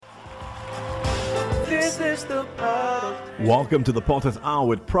Welcome to the Potter's Hour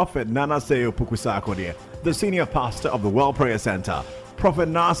with Prophet Nanase Opoku-Sarkodie, the senior pastor of the World Prayer Center. Prophet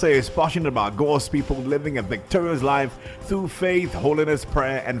Nase is passionate about God's people living a victorious life through faith, holiness,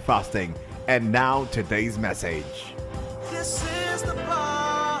 prayer, and fasting. And now, today's message. This is the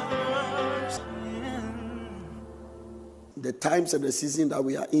Potter's. The times and the season that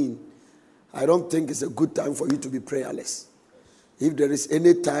we are in, I don't think it's a good time for you to be prayerless. If there is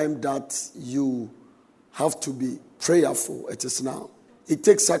any time that you have to be prayerful, it is now. It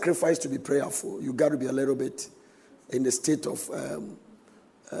takes sacrifice to be prayerful. You got to be a little bit in the state of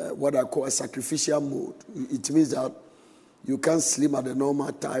what I call a sacrificial mode. It means that you can't sleep at the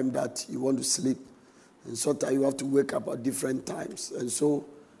normal time that you want to sleep. And sometimes you have to wake up at different times. And so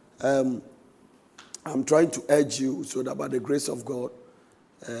I'm trying to urge you so that by the grace of God,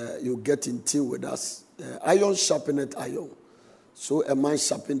 you get in tune with us. Iron sharpeneth iron. So a man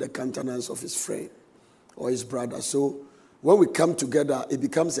sharpen the countenance of his friend or his brother. So when we come together, it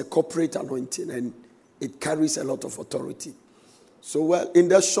becomes a corporate anointing and it carries a lot of authority. So, well, in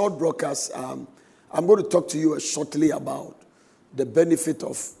the short broadcast, I'm going to talk to you shortly about the benefit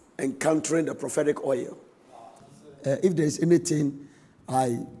of encountering the prophetic oil. If there is anything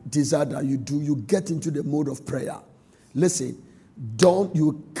I desire that you do, you get into the mode of prayer. Listen,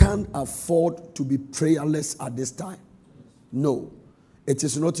 you can't afford to be prayerless at this time. No, it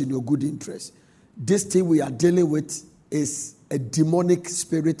is not in your good interest. This thing we are dealing with is a demonic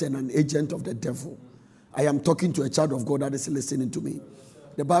spirit and an agent of the devil. I am talking to a child of God that is listening to me.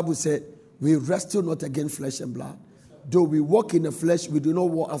 The Bible said, we wrestle not against flesh and blood. Though we walk in the flesh, we do not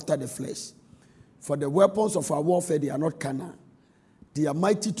war after the flesh. For the weapons of our warfare, they are not carnal. They are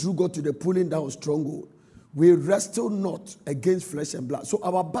mighty through God to the pulling down of stronghold. We wrestle not against flesh and blood. So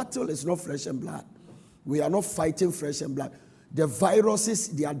our battle is not flesh and blood. We are not fighting flesh and blood. The viruses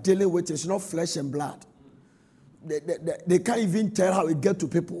they are dealing with is not flesh and blood. They can't even tell how it gets to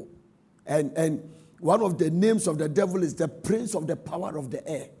people. And one of the names of the devil is the prince of the power of the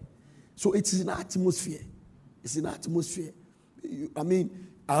air. So it's in atmosphere. It's in atmosphere.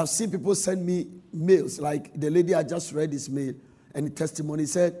 I've seen people send me mails. Like the lady I just read his mail and the testimony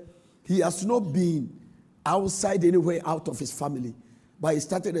said he has not been outside anywhere out of his family, but he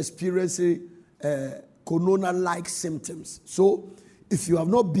started experiencing corona-like symptoms. So if you have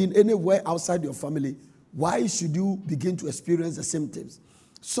not been anywhere outside your family, why should you begin to experience the symptoms?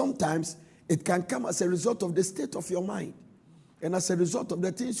 Sometimes it can come as a result of the state of your mind and as a result of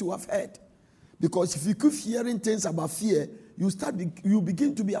the things you have heard. Because if you keep hearing things about fear, you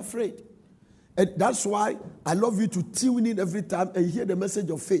begin to be afraid. And that's why I love you to tune in every time and hear the message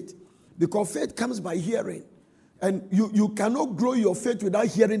of faith. Because faith comes by hearing. And you cannot grow your faith without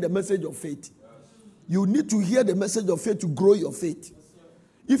hearing the message of faith. You need to hear the message of faith to grow your faith.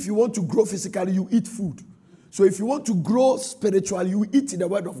 If you want to grow physically, you eat food. So if you want to grow spiritually, you eat the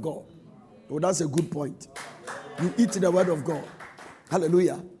word of God. Oh, that's a good point. You eat the word of God.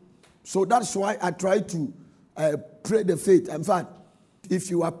 Hallelujah. So that's why I try to pray the faith. In fact, if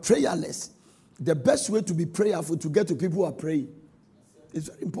you are prayerless, the best way to be prayerful to get to people who are praying. It's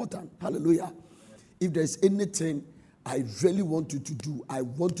very important. Hallelujah. If there's anything I really want you to do, I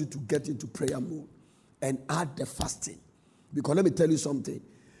want you to get into prayer mode and add the fasting. Because let me tell you something.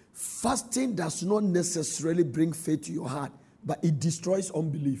 Fasting does not necessarily bring faith to your heart, but it destroys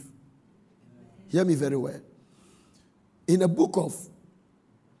unbelief. Hear me very well. In the book of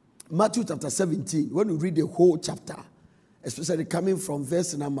Matthew chapter 17, when you read the whole chapter, especially coming from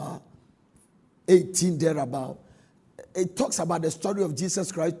verse number 18 thereabout, it talks about the story of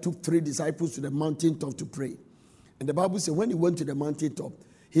Jesus Christ took 3 disciples to the mountaintop to pray. And the Bible says when he went to the mountaintop,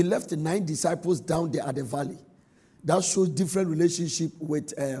 he left the 9 disciples down there at the valley. That shows different relationship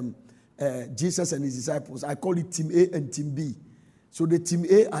with Jesus and his disciples. I call it team A and team B. So the team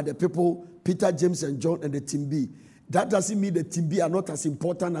A are the people, Peter, James, and John, and the team B. That doesn't mean the team B are not as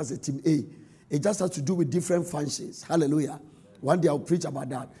important as the team A. It just has to do with different functions. Hallelujah. One day I'll preach about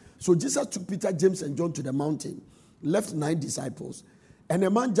that. So Jesus took Peter, James, and John to the mountain, left 9 disciples. And a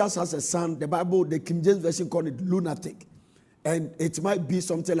man just has a son. The Bible, the King James Version called it lunatic. And it might be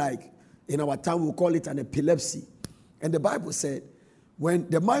something like, in our time, we'll call it an epilepsy. And the Bible said, when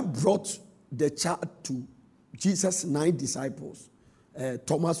the man brought the child to Jesus' 9 disciples,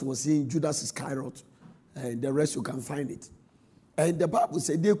 Thomas was in, Judas Iscariot, and the rest you can find it. And the Bible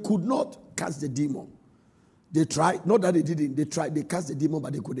said they could not cast the demon. They tried, not that they didn't, they tried, they cast the demon,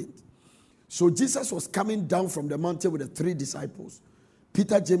 but they couldn't. So Jesus was coming down from the mountain with the 3 disciples,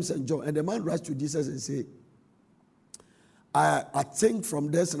 Peter, James, and John. And the man rushed to Jesus and said, I think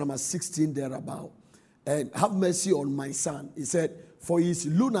from verse number 16 thereabout, and have mercy on my son. He said, for his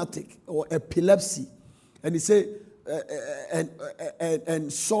lunatic or epilepsy And he said,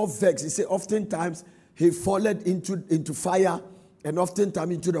 and Saul vexed. He said, oftentimes he falleth into fire and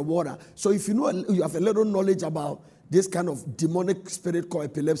oftentimes into the water. So if you know, you have a little knowledge about this kind of demonic spirit called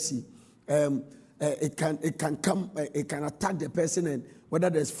epilepsy, it can come, it can attack the person, and whether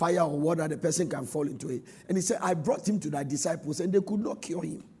there's fire or water, the person can fall into it. And he said, I brought him to thy disciples and they could not cure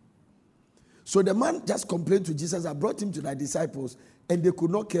him. So the man just complained to Jesus, I brought him to thy disciples and they could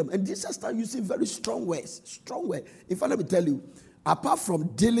not cure him. And Jesus started using very strong words. Strong words. In fact, let me tell you, apart from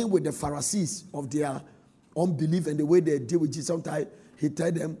dealing with the Pharisees of their unbelief and the way they deal with Jesus, sometimes he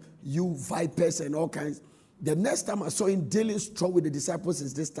told them, you vipers and all kinds. The next time I saw him dealing strong with the disciples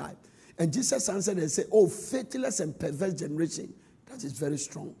is this time. And Jesus answered and said, oh, faithless and perverse generation. That is very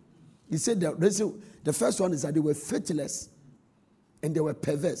strong. He said the first one is that they were faithless and they were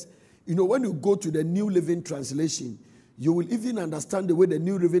perverse. You know, when you go to the New Living Translation, you will even understand the way the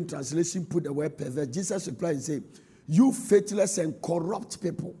New Living Translation put the word perverse. Jesus replied and said, you faithless and corrupt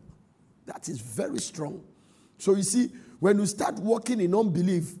people. That is very strong. So you see, when you start walking in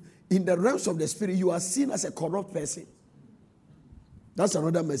unbelief, in the realms of the spirit, you are seen as a corrupt person. That's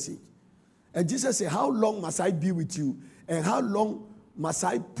another message. And Jesus said, how long must I be with you? And how long must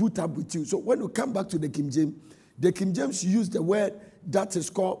I put up with you? So when you come back to the King James used the word that is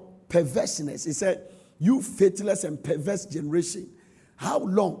called perverseness. He said, you faithless and perverse generation. How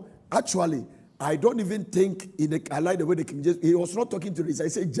long? Actually, I don't even think, I like the way the King James, he was not talking to this, I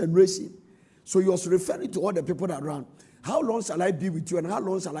said generation. So he was referring to all the people around. How long shall I be with you and how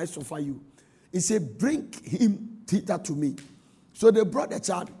long shall I suffer you? He said, bring him thither to me. So they brought the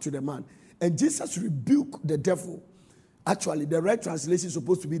child to the man. And Jesus rebuked the devil. Actually, the right translation is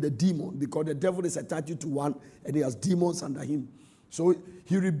supposed to be the demon, because the devil is attached to one and he has demons under him. So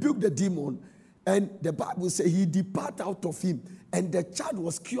he rebuked the demon, and the Bible says he departed out of him, and the child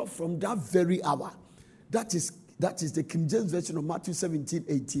was cured from that very hour. That is the King James version of Matthew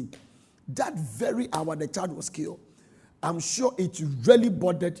 17:18. That very hour the child was cured. I'm sure it really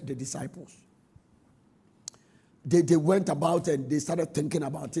bothered the disciples. They went about and they started thinking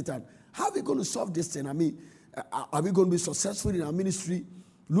about it, and how are we going to solve this thing? I mean, are we going to be successful in our ministry?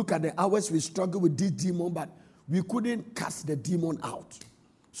 Look at the hours we struggled with this demon, but we couldn't cast the demon out.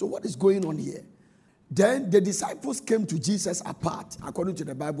 So what is going on here? Then the disciples came to Jesus apart, according to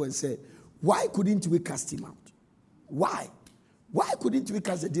the Bible, and said, why couldn't we cast him out? Why? Why couldn't we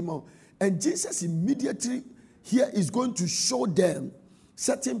cast the demon? And Jesus immediately here is going to show them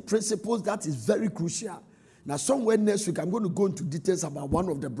certain principles that is very crucial. Now, somewhere next week, I'm going to go into details about one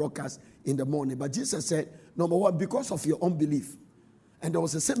of the broadcasts in the morning. But Jesus said, number one, because of your unbelief. And there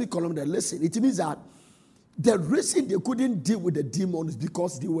was a semicolon that, listen, it means that the reason they couldn't deal with the demon is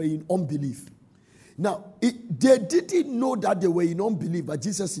because they were in unbelief. Now, they didn't know that they were in unbelief, but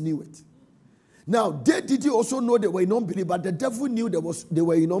Jesus knew it. Now, they didn't also know they were in unbelief, but the devil knew they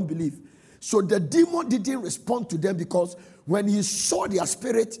were in unbelief. So the demon didn't respond to them, because when he saw their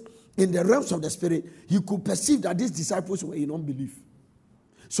spirit in the realms of the spirit, he could perceive that these disciples were in unbelief.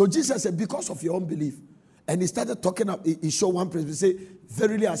 So Jesus said, because of your unbelief. And he started talking up, he showed one principle. He said,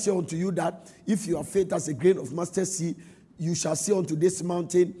 verily I say unto you that if your faith as a grain of mustard seed, you shall say unto this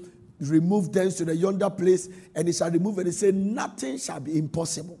mountain, remove thence to the yonder place, and it shall remove. And he said, nothing shall be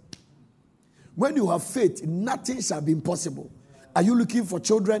impossible. When you have faith, nothing shall be impossible. Are you looking for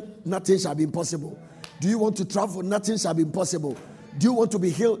children? Nothing shall be impossible. Do you want to travel? Nothing shall be impossible. Do you want to be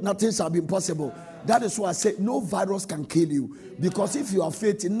healed? Nothing shall be impossible. That is why I say no virus can kill you. Because if you have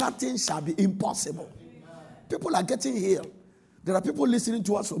faith, nothing shall be impossible. People are getting healed. There are people listening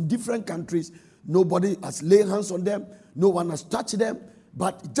to us from different countries. Nobody has laid hands on them. No one has touched them.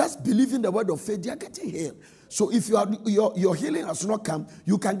 But just believing the word of faith, they are getting healed. So if your healing has not come,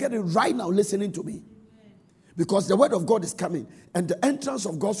 you can get it right now listening to me. Because the word of God is coming. And the entrance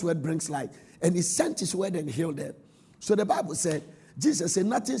of God's word brings life. And he sent his word and healed them. So the Bible said, Jesus said,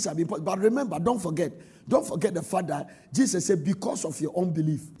 nothing shall be impossible. But remember, don't forget the fact that Jesus said, because of your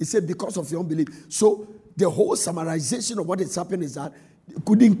unbelief. He said, because of your unbelief. So the whole summarization of what is happening is that they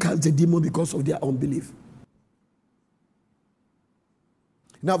couldn't cast the demon because of their unbelief.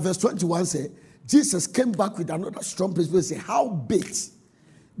 Now, verse 21 says, Jesus came back with another strong principle and said, how big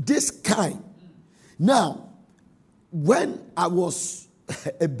this kind. Now, when I was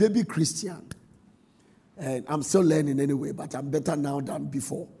a baby Christian, and I'm still learning anyway, but I'm better now than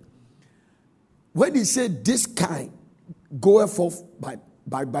before. When he said this kind goeth forth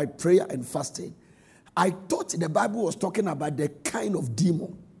by prayer and fasting, I thought the Bible was talking about the kind of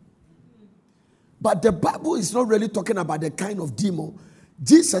demon. But the Bible is not really talking about the kind of demon.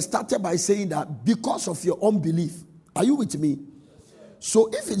 Jesus started by saying that because of your unbelief. Are you with me? So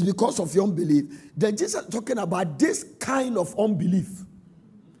if it's because of your unbelief, then Jesus is talking about this kind of unbelief.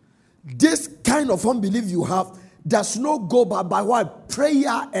 This kind of unbelief you have does not go by what?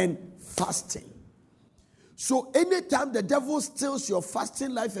 Prayer and fasting. So anytime the devil steals your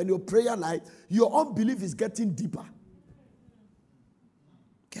fasting life and your prayer life, your unbelief is getting deeper.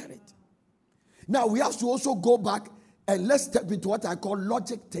 Get it? Now we have to also go back and let's step into what I call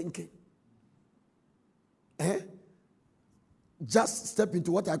logic thinking. Just step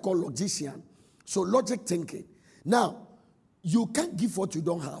into what I call logician. So logic thinking. Now, you can't give what you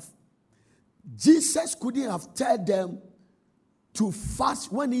don't have. Jesus couldn't have told them to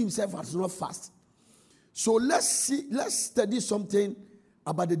fast when he himself has not fasted. So let's study something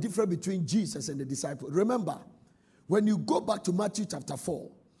about the difference between Jesus and the disciples. Remember, when you go back to Matthew chapter 4,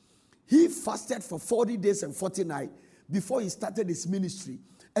 he fasted for 40 days and 40 nights before he started his ministry.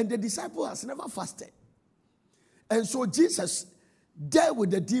 And the disciple has never fasted. And so Jesus dealt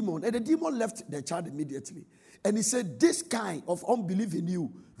with the demon, and the demon left the child immediately. And he said, this kind of unbelief in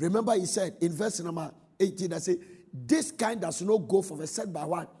you, remember he said in verse number 18, I say, this kind does not go from except by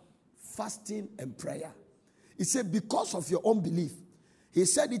what? Fasting and prayer. He said, because of your unbelief. He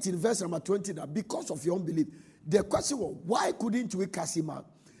said it in verse number 20, that because of your unbelief. The question was, why couldn't we cast him out?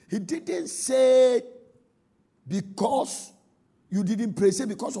 He didn't say because you didn't pray, say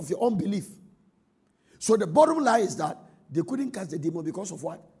because of your unbelief. So the bottom line is that they couldn't cast the demon because of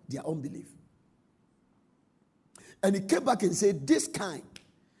what? Their unbelief. And he came back and said, this kind.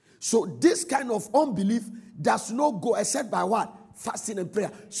 So this kind of unbelief does not go except by what? Fasting and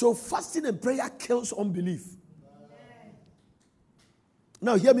prayer. So fasting and prayer kills unbelief.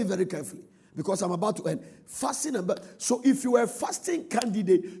 Now hear me very carefully, because I'm about to end. Fasting and prayer. So if you are a fasting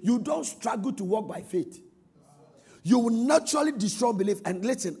candidate, you don't struggle to walk by faith. You will naturally destroy belief. And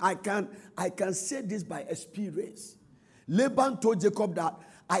listen, I can say this by experience. Laban told Jacob that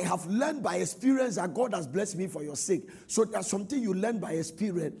I have learned by experience that God has blessed me for your sake. So that's something you learn by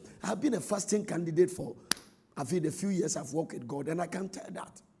experience. I've been a fasting candidate for, a few years I've walked with God, and I can tell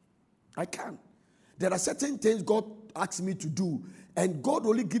that. I can. There are certain things God asked me to do, and God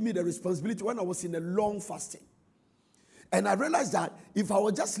only gave me the responsibility when I was in a long fasting. And I realized that if I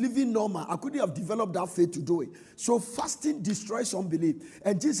was just living normal, I couldn't have developed that faith to do it. So fasting destroys unbelief.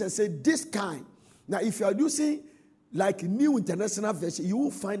 And Jesus said, this kind. Now, if you are using like New International Version, you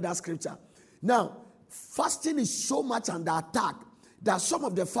will find that scripture. Now, fasting is so much under attack that some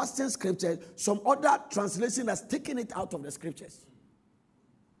of the fasting scriptures, some other translation has taken it out of the scriptures.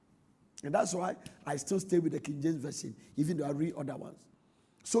 And that's why I still stay with the King James Version, even though I read other ones.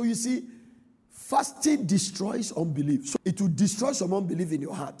 So you see, fasting destroys unbelief. So it will destroy some unbelief in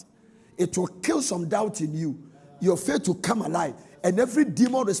your heart. It will kill some doubt in you. Your faith will come alive. And every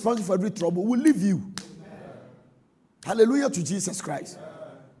demon responsible for every trouble will leave you. Amen. Hallelujah to Jesus Christ.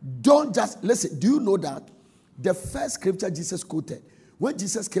 Amen. Don't just, listen, do you know that the first scripture Jesus quoted, when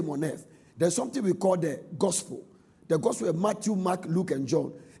Jesus came on earth, there's something we call the gospel. The gospel of Matthew, Mark, Luke, and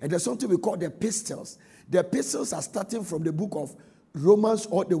John. And there's something we call the epistles. The epistles are starting from the book of Romans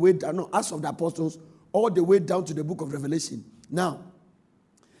all the way down, Acts of the Apostles, all the way down to the book of Revelation. Now,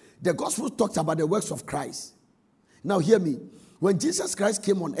 the gospel talks about the works of Christ. Now, hear me. When Jesus Christ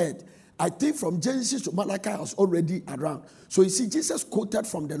came on earth, I think from Genesis to Malachi was already around. So you see, Jesus quoted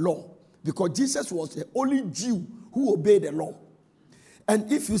from the law because Jesus was the only Jew who obeyed the law.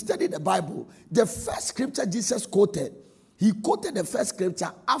 And if you study the Bible, the first scripture Jesus quoted, he quoted the first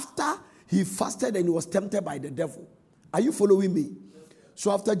scripture after he fasted and he was tempted by the devil. Are you following me?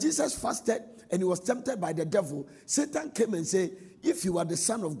 So after Jesus fasted and he was tempted by the devil, Satan came and said, if you are the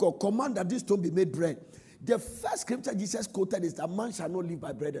Son of God, command that this stone be made bread. The first scripture Jesus quoted is that man shall not live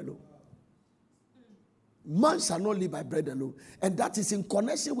by bread alone. Man shall not live by bread alone. And that is in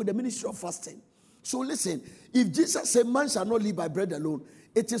connection with the ministry of fasting. So listen, if Jesus said man shall not live by bread alone,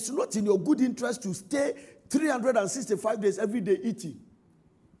 it is not in your good interest to stay 365 days every day eating.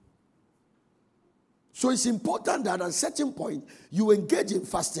 So it's important that at a certain point, you engage in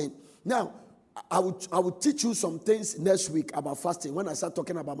fasting. Now, I will teach you some things next week about fasting when I start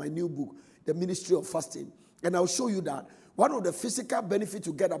talking about my new book, The Ministry of Fasting. And I'll show you that one of the physical benefits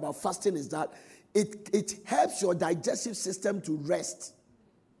you get about fasting is that it helps your digestive system to rest.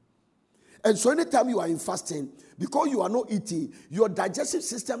 And so anytime you are in fasting, because you are not eating, your digestive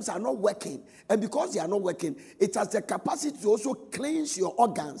systems are not working. And because they are not working, it has the capacity to also cleanse your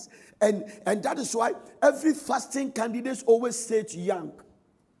organs. And that is why every fasting candidate always stays young.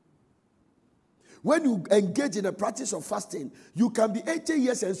 When you engage in the practice of fasting, you can be 80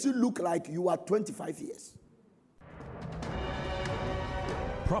 years and still look like you are 25 years.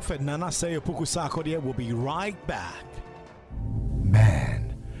 Prophet Nana Seyo Puku Sarkodie will be right back.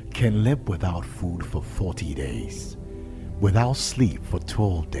 man can live without food for 40 days, without sleep for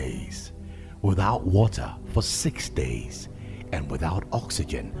 12 days, without water for 6 days, and without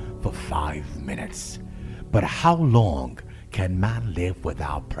oxygen for 5 minutes. But how long can man live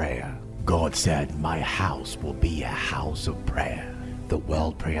without prayer? God said, my house will be a house of prayer. The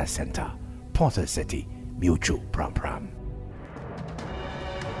World Prayer Center, Potter City, Mutual Pram Pram.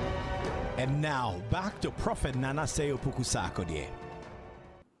 And now, back to Prophet Nana Seyo Pukusakodie.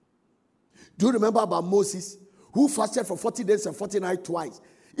 Do you remember about Moses, who fasted for 40 days and 40 nights twice?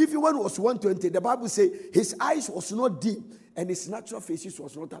 If he went was 120, the Bible says his eyes was not dim and his natural faces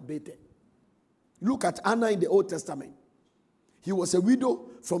was not abated. Look at Anna in the Old Testament. He was a widow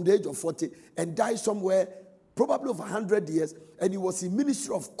from the age of 40 and died somewhere probably of 100 years, and he was in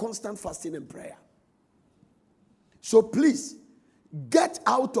ministry of constant fasting and prayer. So please, get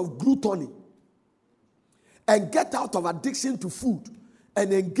out of gluttony and get out of addiction to food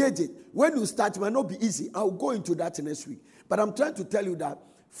and engage it. When you start, it might not be easy. I'll go into that next week. But I'm trying to tell you that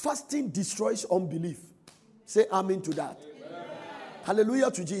fasting destroys unbelief. Say amen to that. Amen.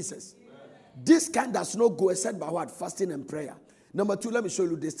 Hallelujah to Jesus. Amen. This kind does not go except by what? Fasting and prayer. Number 2, let me show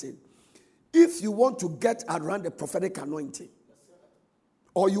you this thing. If you want to get around the prophetic anointing,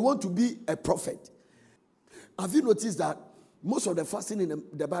 or you want to be a prophet, have you noticed that most of the fasting in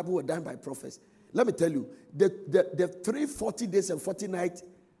the Bible were done by prophets? Let me tell you, the 340 days and 40 nights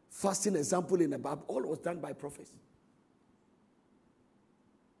fasting example in the Bible, all was done by prophets.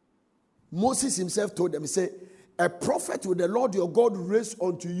 Moses himself told them, he said, a prophet will the Lord your God raise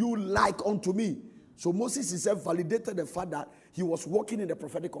unto you like unto me. So Moses himself validated the fact that he was working in the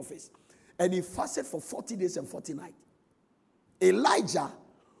prophetic office. And he fasted for 40 days and 40 nights. Elijah,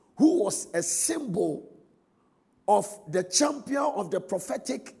 who was a symbol of the champion of the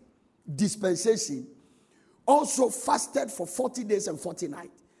prophetic dispensation, also fasted for 40 days and 40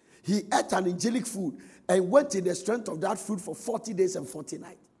 nights. He ate an angelic food and went in the strength of that food for 40 days and 40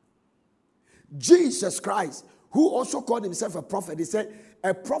 nights. Jesus Christ, who also called himself a prophet, he said,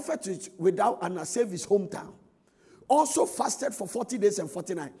 a prophet is without and save his hometown, also fasted for 40 days and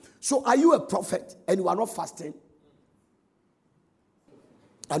 40 nights. So are you a prophet and you are not fasting?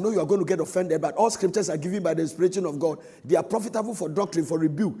 I know you are going to get offended, but all scriptures are given by the inspiration of God. They are profitable for doctrine, for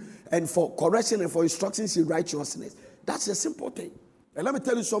rebuke, and for correction, and for instructions in righteousness. That's a simple thing. And let me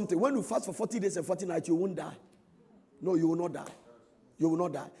tell you something. When you fast for 40 days and 40 nights, you won't die. No, you will not die. You will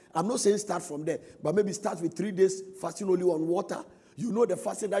not die. I'm not saying start from there, but maybe start with 3 days fasting only on water. You know the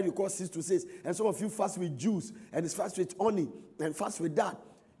fasting that you call 6 to 6. And some of you fast with juice, and it's fast with honey, and fast with that.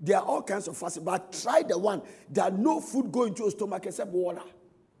 There are all kinds of fasting, but try the one that no food go into your stomach except water.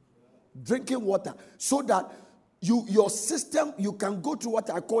 Drinking water, so that your system, you can go through what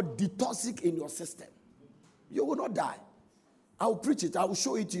I call detoxic in your system. You will not die. I will preach it. I will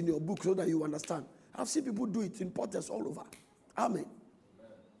show it in your book so that you understand. I've seen people do it in portals all over. Amen.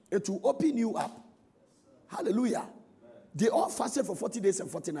 It will open you up. Hallelujah. They all fasted for 40 days and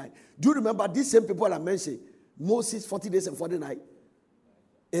 40 nights. Do you remember these same people I mentioned? Moses, 40 days and 40 nights.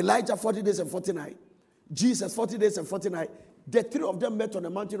 Elijah, 40 days and 40 nights. Jesus, 40 days and 40 nights. The 3 of them met on the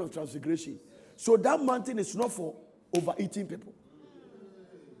mountain of transfiguration. So that mountain is not for overeating people.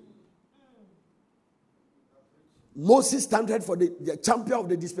 Moses standard for the champion of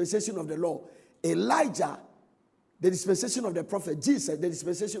the dispensation of the law. Elijah, the dispensation of the prophet. Jesus, the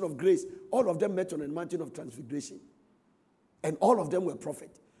dispensation of grace. All of them met on the mountain of transfiguration. And all of them were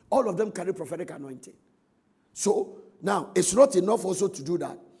prophets. All of them carry prophetic anointing. So, now, it's not enough also to do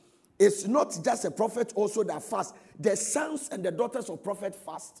that. It's not just a prophet also that fast. The sons and the daughters of prophet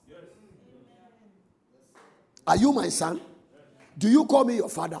fast. Yes. Are you my son? Do you call me your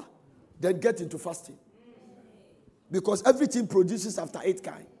father? Then get into fasting. Because everything produces after 8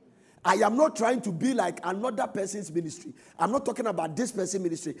 kinds. I am not trying to be like another person's ministry. I'm not talking about this person's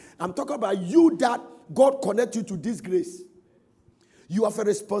ministry. I'm talking about you that God connect you to this grace. You have a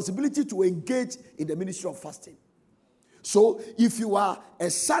responsibility to engage in the ministry of fasting. So, if you are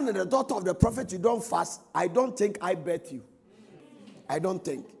a son and a daughter of the prophet, you don't fast, I don't think I bet you. I don't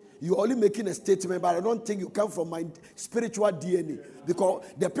think. You're only making a statement, but I don't think you come from my spiritual DNA. Because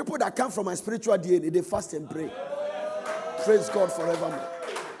the people that come from my spiritual DNA, they fast and pray. Praise God forevermore.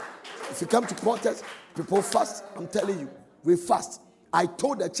 If you come to quarters, people fast. I'm telling you, we fast. I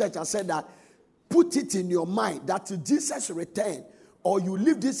told the church, I said that, put it in your mind that till Jesus return, or you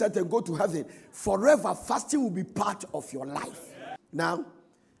leave this earth and go to heaven, forever fasting will be part of your life. Now,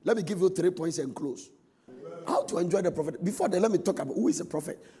 let me give you 3 points and close. How to enjoy the prophet. Before that, let me talk about who is a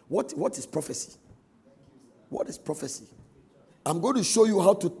prophet. What is prophecy? What is prophecy? I'm going to show you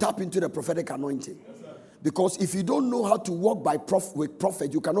how to tap into the prophetic anointing. Because if you don't know how to walk with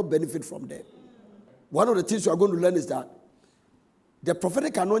prophet, you cannot benefit from them. One of the things you are going to learn is that the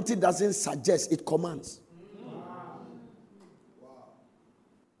prophetic anointing doesn't suggest, it commands.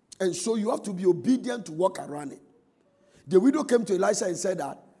 And so you have to be obedient to walk around it. The widow came to Elisha and said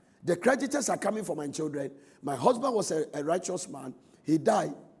that the creditors are coming for my children. My husband was a righteous man. He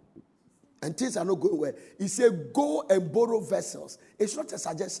died. And things are not going well. He said, go and borrow vessels. It's not a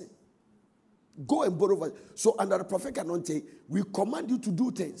suggestion. Go and borrow vessels. So under the prophetic anointing, we command you to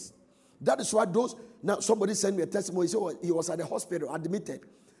do things. That is why now somebody sent me a testimony. He said he was at the hospital, admitted.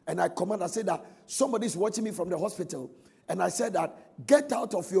 And I said that somebody is watching me from the hospital. And I said that, get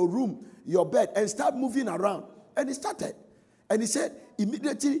out of your room, your bed, and start moving around. And he started. And he said,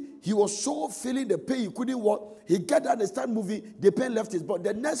 immediately, he was so feeling the pain, he couldn't walk. He got down and started moving. The pain left his body.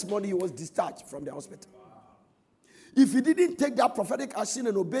 The next morning, he was discharged from the hospital. If he didn't take that prophetic action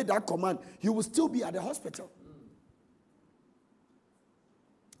and obey that command, he would still be at the hospital.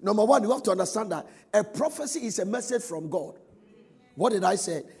 Number one, you have to understand that a prophecy is a message from God. What did I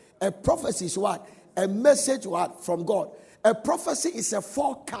say? A prophecy is what? A message what? From God. A prophecy is a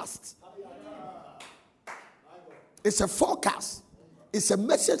forecast. It's a forecast. It's a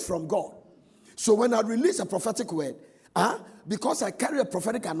message from God. So when I release a prophetic word, because I carry a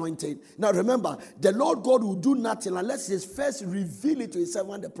prophetic anointing, now remember, the Lord God will do nothing unless he first reveal it to his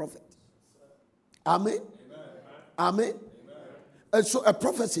servant, the prophet. Amen? Amen? Amen? And so a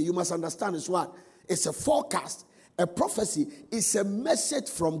prophecy, you must understand, is what? It's a forecast. A prophecy is a message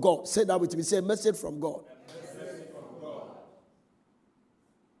from God. Say that with me. Say a message from God.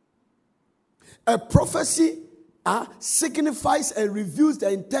 A prophecy signifies and reveals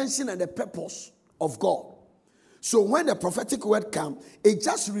the intention and the purpose of God. So when the prophetic word comes, it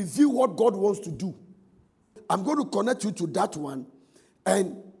just reveals what God wants to do. I'm going to connect you to that one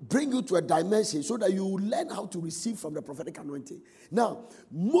and bring you to a dimension so that you will learn how to receive from the prophetic anointing. Now,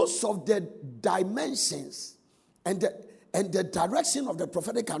 most of the dimensions and the direction of the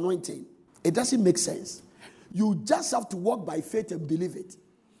prophetic anointing, it doesn't make sense. You just have to walk by faith and believe it.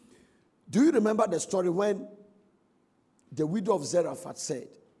 Do you remember the story when the widow of Zarephath said,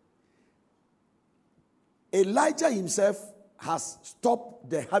 Elijah himself has stopped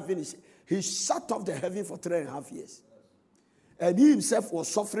the heaven. He shut off the heaven for 3.5 years. And he himself was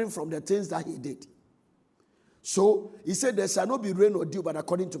suffering from the things that he did. So he said, there shall not be rain or dew, but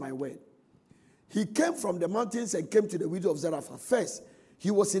according to my word. He came from the mountains and came to the widow of Zarephath. First,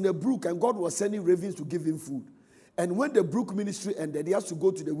 he was in a brook and God was sending ravens to give him food. And when the brook ministry ended, he has to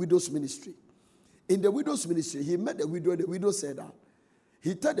go to the widow's ministry. In the widow's ministry, he met the widow, and the widow said that.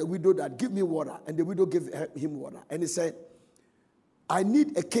 He told the widow that, give me water. And the widow gave him water. And he said, I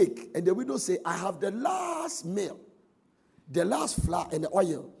need a cake. And the widow said, I have the last meal, the last flour and the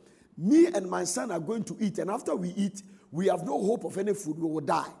oil. Me and my son are going to eat. And after we eat, we have no hope of any food. We will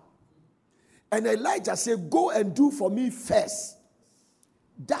die. And Elijah said, go and do for me first.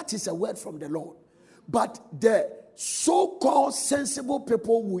 That is a word from the Lord. But the so-called sensible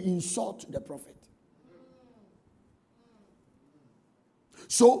people will insult the prophet.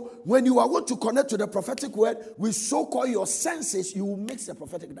 So when you are going to connect to the prophetic word with so-called your senses, you will mix the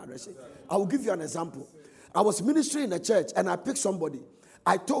prophetic direction. I will give you an example. I was ministering in a church and I picked somebody.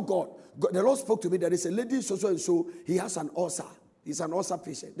 I told God, the Lord spoke to me, there is a lady so and so, he has an ulcer. He's an ulcer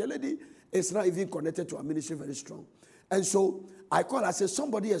patient. The lady is not even connected to our ministry very strong. And so I called, I said,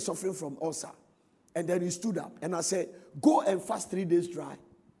 somebody is suffering from ulcer. And then he stood up and I said, go and fast 3 days dry.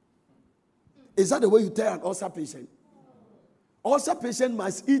 Is that the way you tell an ulcer patient? Ulcer patient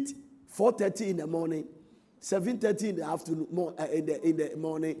must eat 4:30 in the morning, 7:30 in the afternoon, in the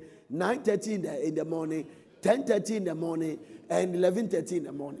morning, 9:30 in the morning, 10:30 in the morning, and 11:30 in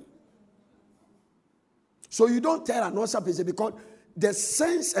the morning. So you don't tell an ulcer patient because the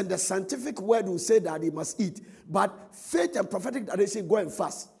sense and the scientific word will say that he must eat, but faith and prophetic direction go and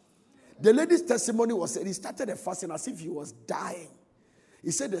fast. The lady's testimony was that he started a fasting as if he was dying.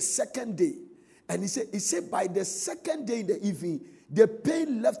 He said the second day. And he said by the second day in the evening, the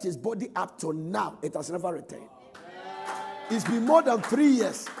pain left his body up to now. It has never returned. It's been more than 3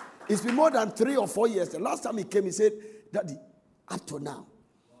 years. It's been more than 3 or 4 years. The last time he came, he said, Daddy, up to now.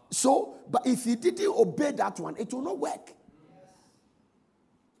 So, but if he didn't obey that one, it will not work.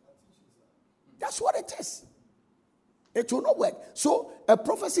 That's what it is. It will not work. So, a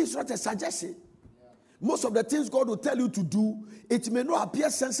prophecy is not a suggestion. Most of the things God will tell you to do, it may not appear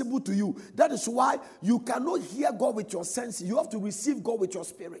sensible to you. That is why you cannot hear God with your senses. You have to receive God with your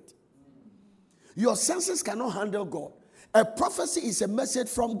spirit. Your senses cannot handle God. A prophecy is a message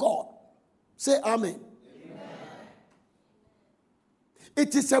from God. Say amen.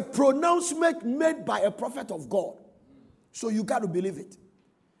 It is a pronouncement made by a prophet of God. So you got to believe it.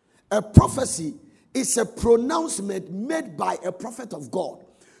 A prophecy is a pronouncement made by a prophet of God.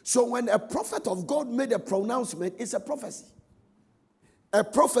 So when a prophet of God made a pronouncement, it's a prophecy. A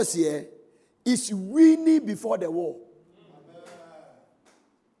prophecy is winning before the war.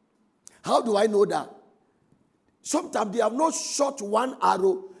 How do I know that? Sometimes they have not shot one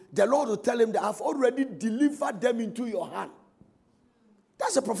arrow. The Lord will tell him that I've already delivered them into your hand.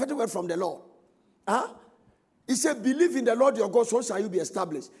 That's a prophetic word from the Lord. He said, believe in the Lord your God, so shall you be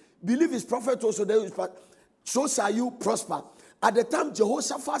established. Believe his prophet also, so shall you prosper. At the time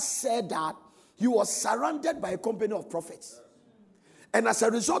Jehoshaphat said that, he was surrounded by a company of prophets. And as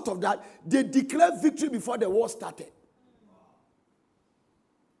a result of that, they declared victory before the war started.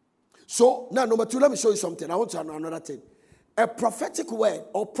 So, now number 2, let me show you something. I want to know another thing. A prophetic word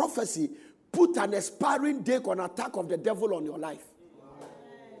or prophecy put an expiring date on attack of the devil on your life.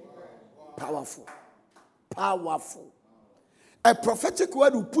 Powerful. Powerful. A prophetic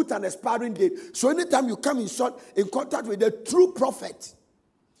word will put an expiring date. So anytime you come in contact with a true prophet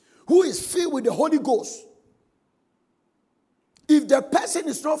who is filled with the Holy Ghost, if the person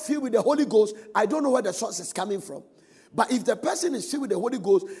is not filled with the Holy Ghost, I don't know where the source is coming from. But if the person is filled with the Holy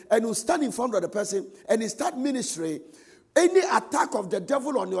Ghost and you stand in front of the person and he start ministering, any attack of the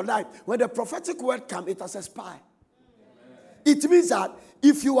devil on your life, when the prophetic word comes, it has expired. It means that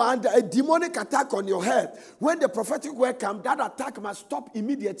if you are under a demonic attack on your head, when the prophetic word comes, that attack must stop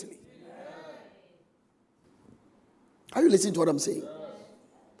immediately. Are you listening to what I'm saying?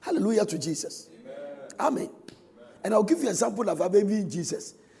 Hallelujah to Jesus. Amen. And I'll give you an example of a baby in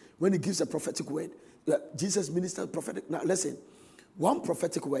Jesus when he gives a prophetic word. Jesus ministered prophetic. Now listen, one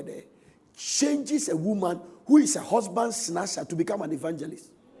prophetic word there changes a woman who is a husband snatcher to become an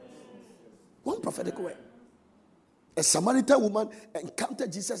evangelist. One prophetic word. A Samaritan woman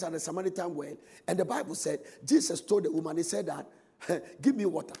encountered Jesus at a Samaritan well, and the Bible said Jesus told the woman, he said that, give me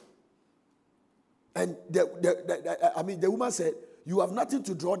water. And the woman said, you have nothing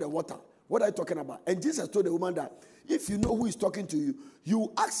to draw the water. What are you talking about? And Jesus told the woman that if you know who is talking to you,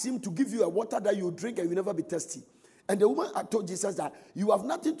 you ask him to give you a water that you drink and you never be thirsty. And the woman told Jesus that you have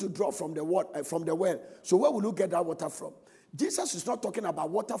nothing to draw from the well. So where will you get that water from? Jesus is not talking about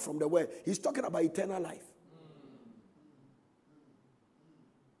water from the well. He's talking about eternal life.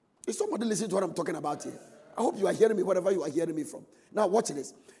 Is somebody listening to what I'm talking about here? I hope you are hearing me, wherever you are hearing me from. Now watch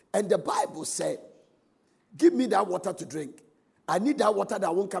this. And the Bible said, give me that water to drink. I need that water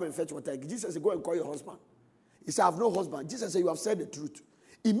that won't come and fetch water. Jesus said, go and call your husband. He said, I have no husband. Jesus said, you have said the truth.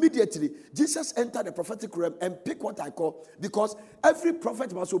 Immediately, Jesus entered the prophetic realm and picked what I call, because every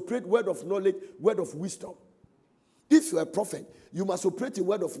prophet must operate word of knowledge, word of wisdom. If you're a prophet, you must operate in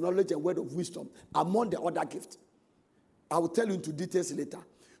word of knowledge and word of wisdom among the other gifts. I will tell you into details later.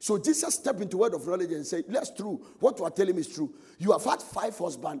 So Jesus stepped into word of knowledge and said, that's true. What you are telling me is true. You have had 5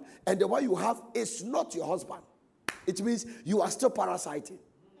 husbands, and the one you have is not your husband. It means you are still parasiting.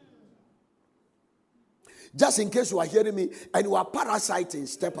 Just in case you are hearing me and you are parasiting,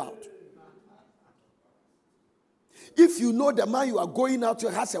 step out. If you know the man you are going out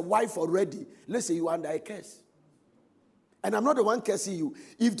to has a wife already, let's say you are under a curse. And I'm not the one cursing you.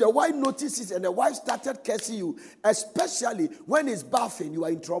 If the wife notices and the wife started cursing you, especially when it's bathing, you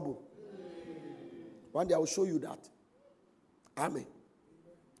are in trouble. One day I will show you that. Amen.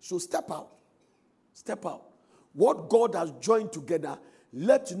 So step out. Step out. What God has joined together,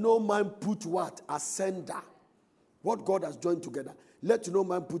 let no man put what? Asunder. What God has joined together, let no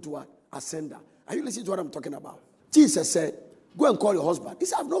man put what? Asunder. Are you listening to what I'm talking about? Jesus said, go and call your husband. He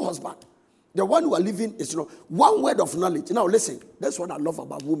said, I have no husband. The one who are living is, one word of knowledge. Now listen, that's what I love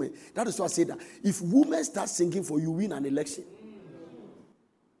about women. That is why I say that if women start singing for you, win an election.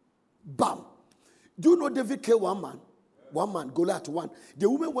 Bam. Do you know David killed one man? One man, Goliath one. The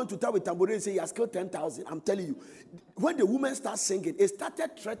woman went to town with tambourine and said, he has killed 10,000. I'm telling you. When the woman starts singing, it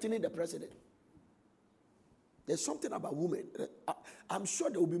started threatening the president. There's something about women. I'm sure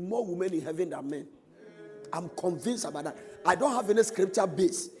there will be more women in heaven than men. I'm convinced about that. I don't have any scripture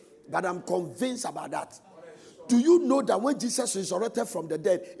base, but I'm convinced about that. Do you know that when Jesus resurrected from the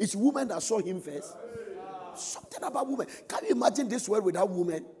dead, it's women that saw him first? Something about women. Can you imagine this world without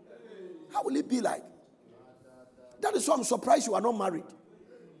women? How will it be like? That is why I'm surprised you are not married.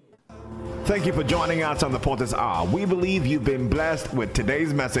 Thank you for joining us on the Porter's Hour. We believe you've been blessed with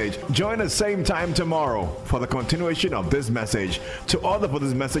today's message. Join us same time tomorrow for the continuation of this message. To order for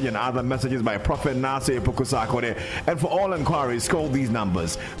this message and other messages by Prophet Nasir Pukusakode, and for all inquiries, call these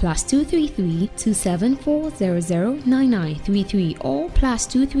numbers: +233 274 009933 or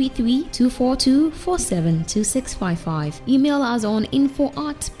 +233 242 472655. Email us on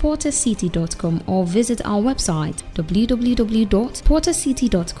info@portercity.com or visit our website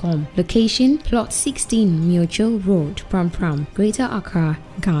www.portercity.com. Location Plot 16 Mutual Road, Pram Pram, Greater Accra,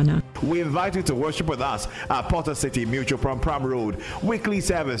 Ghana. We invite you to worship with us at Porter City Mutual Pram Road. Weekly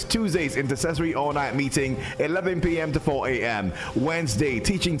service, Tuesdays intercessory all-night meeting 11 p.m. to 4 a.m. Wednesday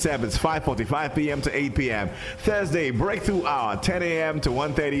teaching service 5:45 p.m. to 8 p.m. Thursday breakthrough hour 10 a.m. to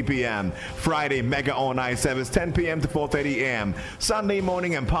 1:30 p.m. Friday mega all-night service 10 p.m. to 4:30 a.m. Sunday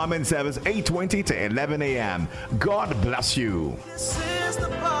morning empowerment service 8:20 to 11 a.m. God bless you. This is the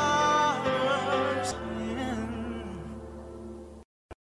part.